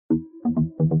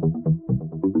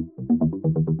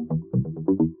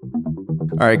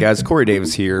All right, guys, Corey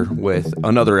Davis here with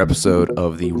another episode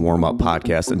of the Warm Up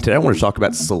Podcast. And today I want to talk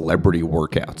about celebrity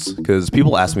workouts because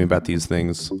people ask me about these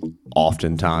things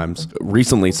oftentimes.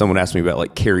 Recently, someone asked me about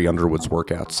like Carrie Underwood's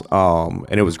workouts,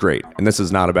 and it was great. And this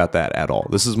is not about that at all.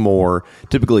 This is more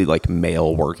typically like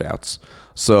male workouts.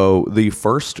 So the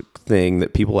first thing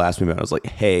that people ask me about is like,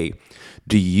 hey,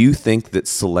 do you think that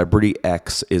Celebrity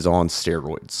X is on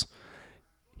steroids?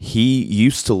 He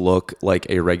used to look like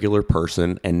a regular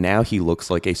person, and now he looks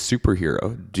like a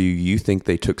superhero. Do you think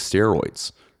they took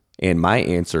steroids? And my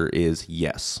answer is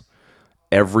yes.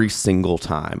 Every single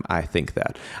time I think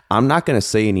that. I'm not going to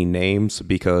say any names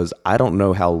because I don't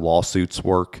know how lawsuits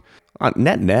work.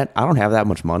 Net, I don't have that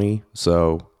much money.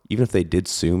 So even if they did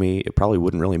sue me, it probably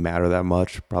wouldn't really matter that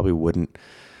much. Probably wouldn't,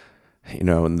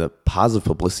 and the positive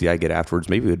publicity I get afterwards,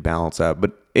 maybe it would balance out.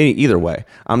 But either way,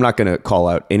 I'm not going to call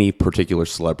out any particular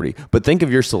celebrity, but think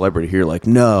of your celebrity here like,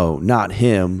 no, not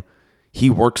him. He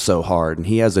works so hard and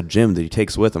he has a gym that he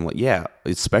takes with him. Like, yeah,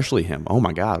 especially him. Oh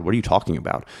my God, what are you talking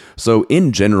about? So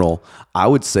in general, I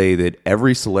would say that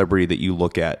every celebrity that you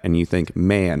look at and you think,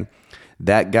 man,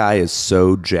 that guy is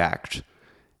so jacked.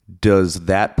 Does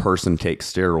that person take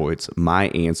steroids? My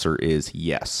answer is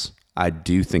yes. I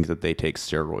do think that they take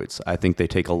steroids. I think they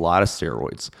take a lot of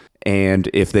steroids. And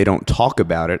if they don't talk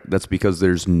about it, that's because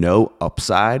there's no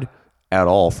upside at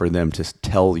all for them to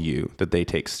tell you that they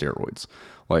take steroids.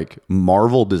 Like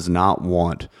Marvel does not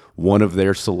want one of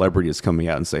their celebrities coming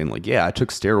out and saying like, yeah, I took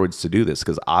steroids to do this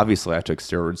because obviously I took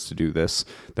steroids to do this.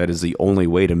 That is the only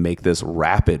way to make this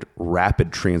rapid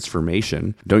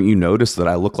transformation. Don't you notice that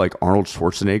I look like Arnold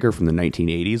Schwarzenegger from the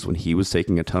 1980s when he was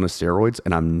taking a ton of steroids,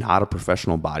 and I'm not a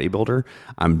professional bodybuilder.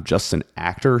 I'm just an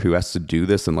actor who has to do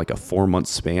this in like a 4-month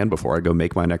span before I go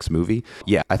make my next movie.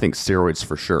 Yeah, I think steroids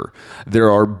for sure.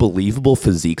 There are believable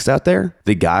physiques out there.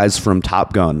 The guys from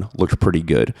Top Gun looked pretty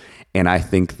good. And I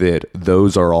think that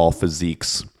those are all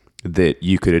physiques that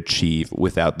you could achieve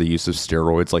without the use of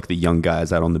steroids, like the young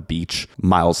guys out on the beach,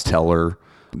 Miles Teller,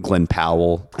 Glenn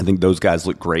Powell. I think those guys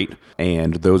look great.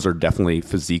 And those are definitely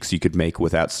physiques you could make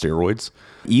without steroids.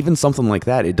 Even something like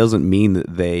that, it doesn't mean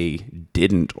that they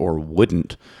didn't or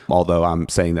wouldn't, although I'm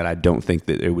saying that I don't think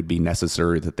that it would be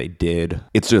necessary that they did.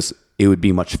 It's just, it would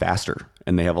be much faster.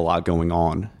 And they have a lot going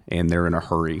on and they're in a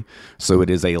hurry. So it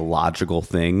is a logical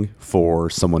thing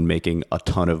for someone making a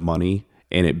ton of money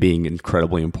and it being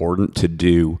incredibly important to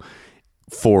do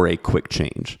for a quick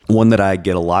change. One that I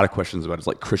get a lot of questions about is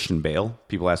like Christian Bale.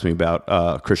 People ask me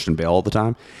about Christian Bale all the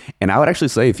time. And I would actually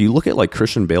say if you look at like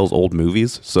Christian Bale's old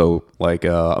movies, so like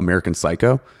American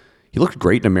Psycho, he looked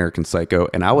great in American Psycho.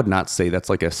 And I would not say that's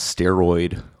like a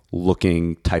steroid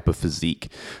looking type of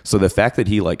physique. So the fact that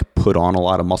he like put on a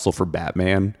lot of muscle for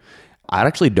Batman, I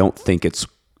actually don't think it's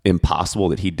impossible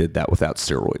that he did that without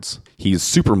steroids. He's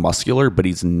super muscular, but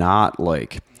he's not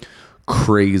like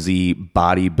crazy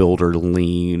bodybuilder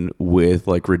lean with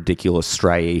like ridiculous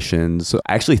striations. So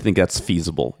I actually think that's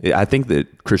feasible. I think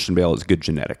that Christian Bale has good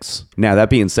genetics. Now, that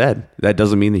being said, that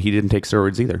doesn't mean that he didn't take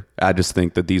steroids either. I just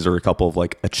think that these are a couple of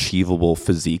like achievable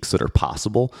physiques that are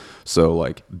possible. So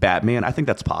like Batman, I think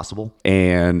that's possible.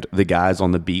 And the guys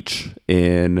on the beach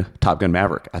in Top Gun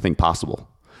Maverick, I think possible.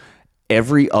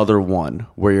 Every other one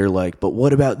where you're like, but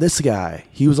what about this guy?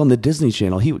 He was on the Disney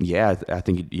Channel. I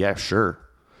think, sure.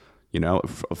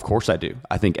 Of course I do.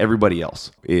 I think everybody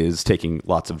else is taking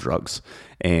lots of drugs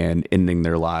and ending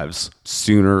their lives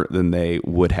sooner than they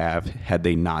would have had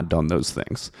they not done those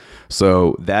things.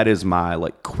 So that is my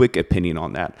like quick opinion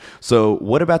on that. So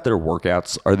what about their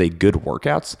workouts? Are they good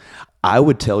workouts? I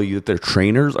would tell you that their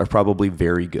trainers are probably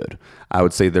very good. I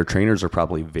would say their trainers are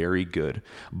probably very good,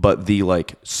 but the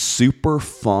like super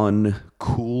fun,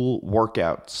 cool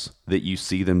workouts that you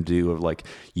see them do of like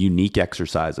unique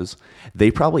exercises, they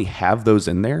probably have those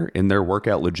in their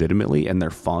workout legitimately, and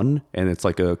they're fun. And it's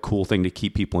like a cool thing to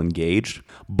keep people engaged,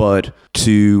 but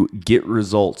to get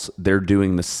results, they're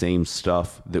doing the same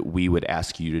stuff that we would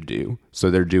ask you to do. So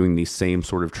they're doing these same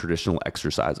sort of traditional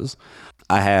exercises.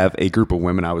 I have a group of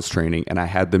women I was training, and I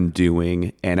had them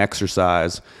doing an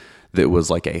exercise that was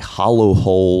like a hollow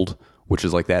hold, which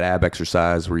is like that ab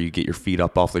exercise where you get your feet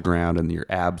up off the ground and your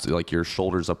abs, like your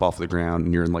shoulders up off the ground,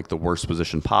 and you're in like the worst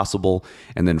position possible.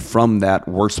 And then from that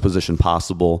worst position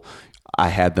possible, I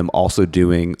had them also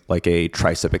doing like a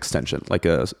tricep extension, like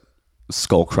a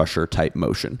skull crusher type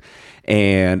motion.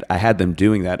 And I had them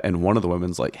doing that. And one of the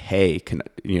women's like, hey,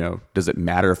 does it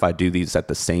matter if I do these at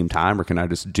the same time, or can I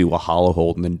just do a hollow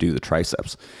hold and then do the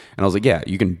triceps? And I was like, yeah,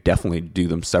 you can definitely do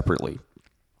them separately.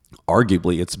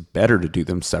 arguably it's better to do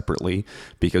them separately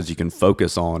because you can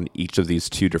focus on each of these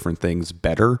two different things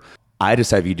better. I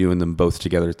just have you doing them both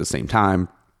together at the same time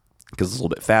because it's a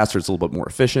little bit faster, it's a little bit more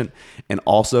efficient. And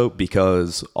also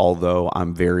because although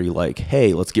I'm very like,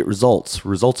 hey, let's get results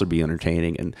would be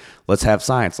entertaining and let's have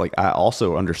science. Like, I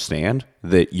also understand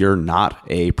that you're not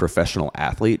a professional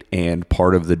athlete and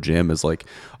part of the gym is like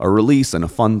a release and a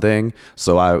fun thing.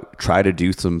 So I try to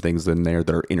do some things in there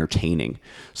that are entertaining.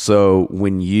 So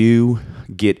when you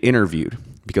get interviewed,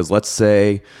 because let's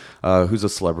say, who's a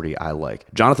celebrity I like?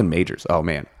 Jonathan Majors. Oh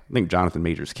man, I think Jonathan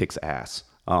Majors kicks ass.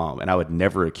 And I would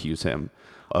never accuse him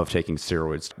of taking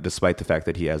steroids, despite the fact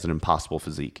that he has an impossible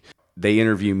physique. They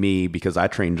interview me because I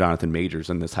trained Jonathan Majors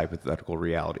in this hypothetical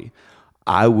reality.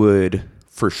 I would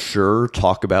for sure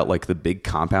talk about like the big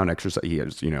compound exercise. He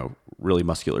has, really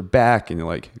muscular back and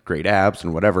like great abs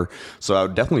and whatever. So I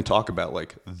would definitely talk about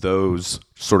like those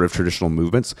sort of traditional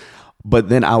movements. But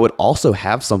then I would also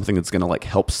have something that's going to like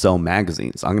help sell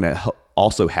magazines. I'm going to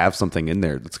also have something in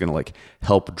there that's going to like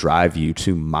help drive you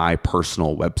to my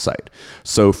personal website.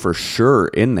 So for sure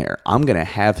in there, I'm going to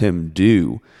have him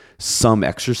do some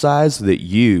exercise that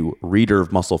you, reader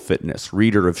of Muscle Fitness,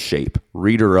 reader of Shape,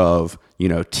 reader of,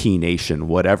 T Nation,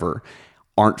 whatever,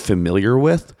 aren't familiar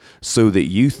with, so that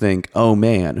you think, oh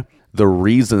man, the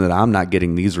reason that I'm not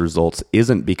getting these results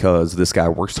isn't because this guy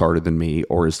works harder than me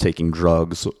or is taking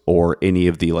drugs or any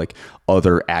of the like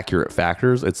other accurate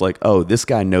factors. It's like, oh, this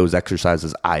guy knows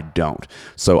exercises I don't.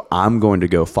 So I'm going to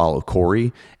go follow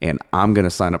Corey and I'm going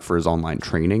to sign up for his online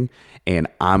training and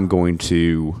I'm going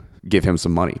to give him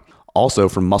some money. Also,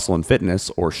 from Muscle and Fitness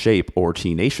or Shape or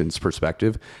T Nation's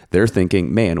perspective, they're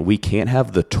thinking, man, we can't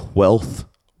have the 12th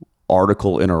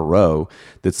article in a row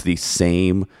that's the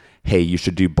same. Hey, you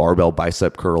should do barbell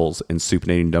bicep curls and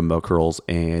supinating dumbbell curls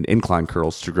and incline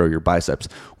curls to grow your biceps.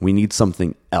 We need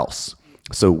something else.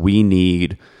 So we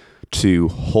need to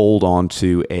hold on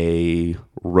to a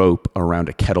rope around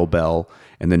a kettlebell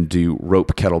and then do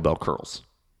rope kettlebell curls.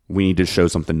 We need to show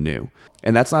something new.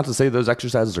 And that's not to say those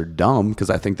exercises are dumb, because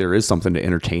I think there is something to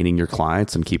entertaining your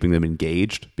clients and keeping them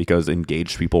engaged, because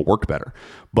engaged people work better.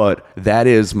 But that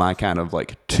is my kind of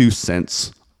like 2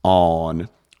 cents on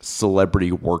celebrity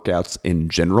workouts in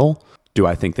general. Do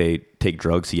I think they take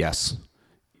drugs? Yes.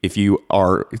 If you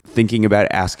are thinking about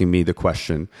asking me the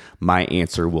question, my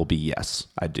answer will be yes,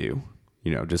 I do,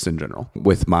 just in general,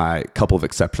 with my couple of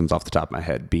exceptions off the top of my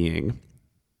head being,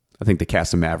 I think the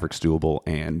Cast of Maverick's doable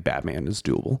and Batman is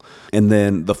doable. And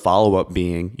then the follow-up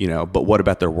being, but what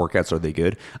about their workouts? Are they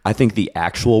good? I think the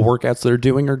actual workouts they're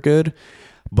doing are good.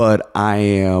 But I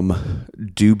am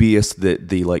dubious that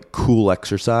the like cool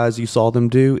exercise you saw them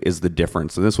do is the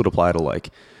difference. And this would apply to like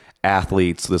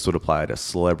athletes. This would apply to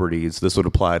celebrities. This would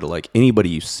apply to like anybody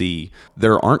you see.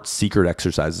 There aren't secret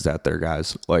exercises out there,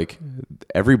 guys. Like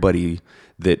everybody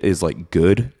that is like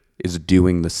good is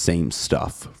doing the same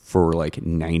stuff for like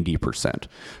 90%.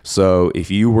 So if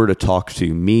you were to talk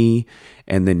to me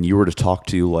and then you were to talk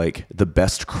to like the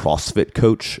best CrossFit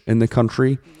coach in the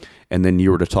country, and then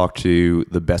you were to talk to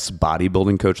the best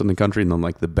bodybuilding coach in the country, and then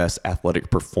like the best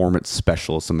athletic performance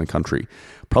specialist in the country,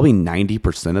 probably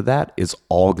 90% of that is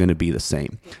all going to be the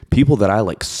same. People that I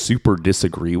like super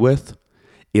disagree with,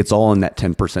 it's all in that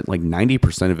 10%, like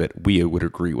 90% of it we would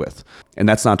agree with. And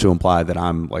that's not to imply that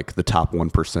I'm like the top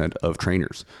 1% of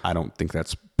trainers. I don't think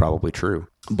that's probably true.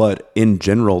 But in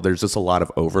general, there's just a lot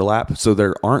of overlap. So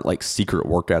there aren't like secret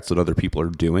workouts that other people are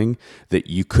doing that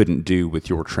you couldn't do with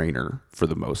your trainer for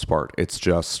the most part. It's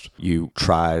just you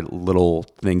try little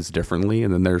things differently.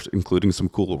 And then there's including some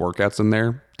cool workouts in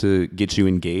there to get you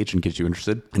engaged and get you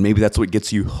interested. And maybe that's what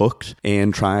gets you hooked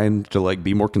and trying to like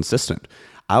be more consistent.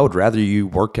 I would rather you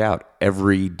work out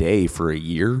every day for a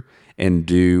year and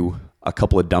do a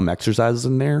couple of dumb exercises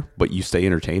in there, but you stay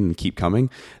entertained and keep coming,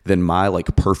 than my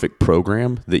like perfect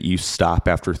program that you stop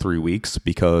after 3 weeks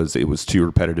because it was too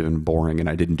repetitive and boring and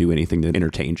I didn't do anything that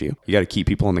entertained you. You got to keep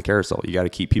people on the carousel. You got to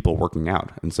keep people working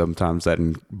out. And sometimes that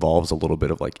involves a little bit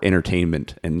of like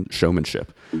entertainment and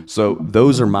showmanship. So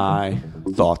those are my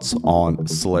thoughts on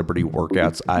celebrity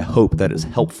workouts. I hope that is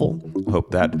helpful. I hope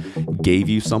that gave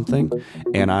you something.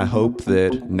 And I hope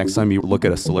that next time you look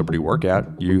at a celebrity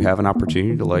workout, you have an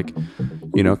opportunity to like,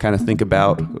 kind of think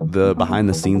about the behind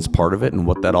the scenes part of it and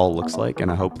what that all looks like.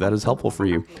 And I hope that is helpful for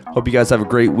you. Hope you guys have a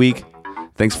great week.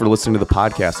 Thanks for listening to the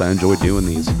podcast. I enjoy doing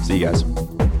these. See you guys.